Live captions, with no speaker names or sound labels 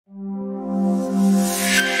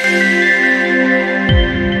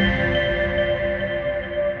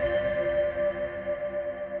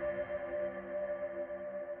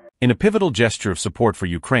pivotal gesture of support for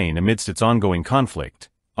Ukraine amidst its ongoing conflict,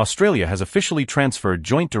 Australia has officially transferred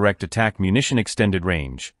Joint Direct Attack Munition-Extended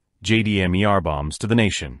Range (JDAM ER) bombs to the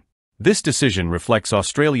nation. This decision reflects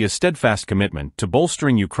Australia's steadfast commitment to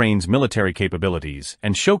bolstering Ukraine's military capabilities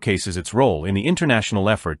and showcases its role in the international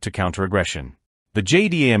effort to counter aggression. The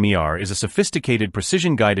JDAM ER is a sophisticated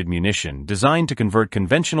precision-guided munition designed to convert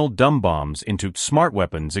conventional dumb bombs into smart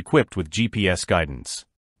weapons equipped with GPS guidance.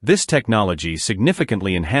 This technology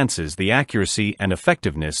significantly enhances the accuracy and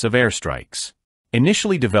effectiveness of airstrikes.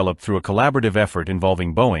 Initially developed through a collaborative effort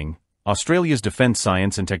involving Boeing, Australia's Defence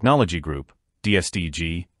Science and Technology Group,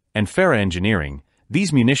 DSDG, and Farah Engineering,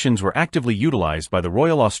 these munitions were actively utilised by the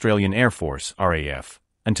Royal Australian Air Force (RAF)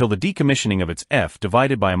 until the decommissioning of its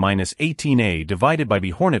F/18A divided by B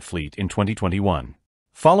Hornet fleet in 2021.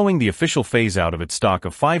 Following the official phase-out of its stock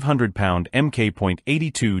of 500-pound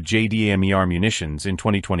Mk.82 JDAM ER munitions in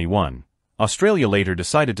 2021, Australia later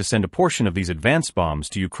decided to send a portion of these advanced bombs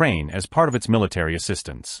to Ukraine as part of its military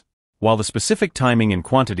assistance. While the specific timing and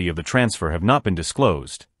quantity of the transfer have not been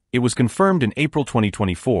disclosed, it was confirmed in April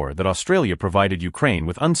 2024 that Australia provided Ukraine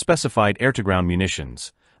with unspecified air-to-ground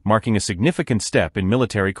munitions, marking a significant step in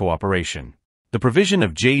military cooperation. The provision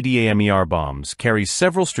of JDAM ER bombs carries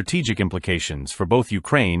several strategic implications for both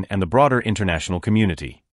Ukraine and the broader international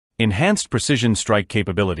community. Enhanced precision strike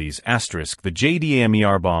capabilities *. The JDAM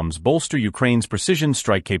ER bombs bolster Ukraine's precision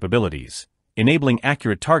strike capabilities, enabling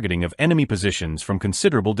accurate targeting of enemy positions from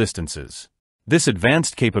considerable distances. This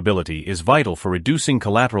advanced capability is vital for reducing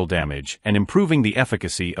collateral damage and improving the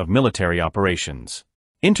efficacy of military operations.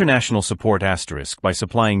 International support *. By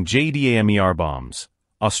supplying JDAM ER bombs,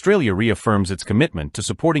 Australia reaffirms its commitment to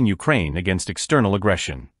supporting Ukraine against external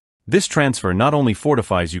aggression. This transfer not only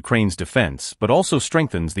fortifies Ukraine's defense but also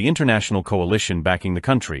strengthens the international coalition backing the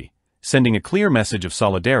country, sending a clear message of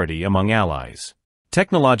solidarity among allies.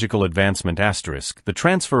 Technological advancement *. The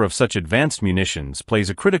transfer of such advanced munitions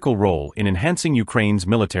plays a critical role in enhancing Ukraine's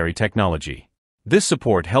military technology. This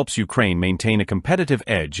support helps Ukraine maintain a competitive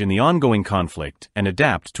edge in the ongoing conflict and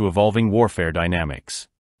adapt to evolving warfare dynamics.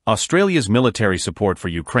 Australia's military support for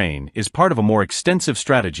Ukraine is part of a more extensive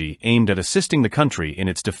strategy aimed at assisting the country in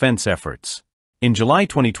its defense efforts. In July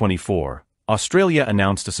 2024, Australia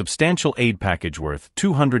announced a substantial aid package worth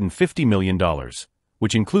 $250 million,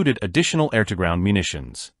 which included additional air-to-ground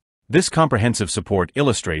munitions. This comprehensive support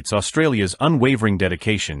illustrates Australia's unwavering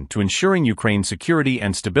dedication to ensuring Ukraine's security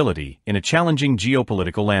and stability in a challenging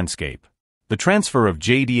geopolitical landscape. The transfer of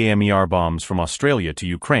JDAM ER bombs from Australia to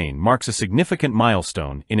Ukraine marks a significant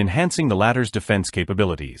milestone in enhancing the latter's defense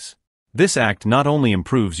capabilities. This act not only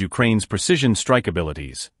improves Ukraine's precision strike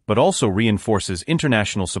abilities, but also reinforces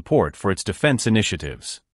international support for its defense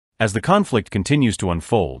initiatives. As the conflict continues to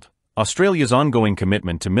unfold, Australia's ongoing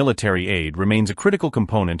commitment to military aid remains a critical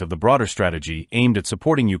component of the broader strategy aimed at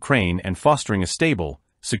supporting Ukraine and fostering a stable,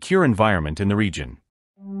 secure environment in the region.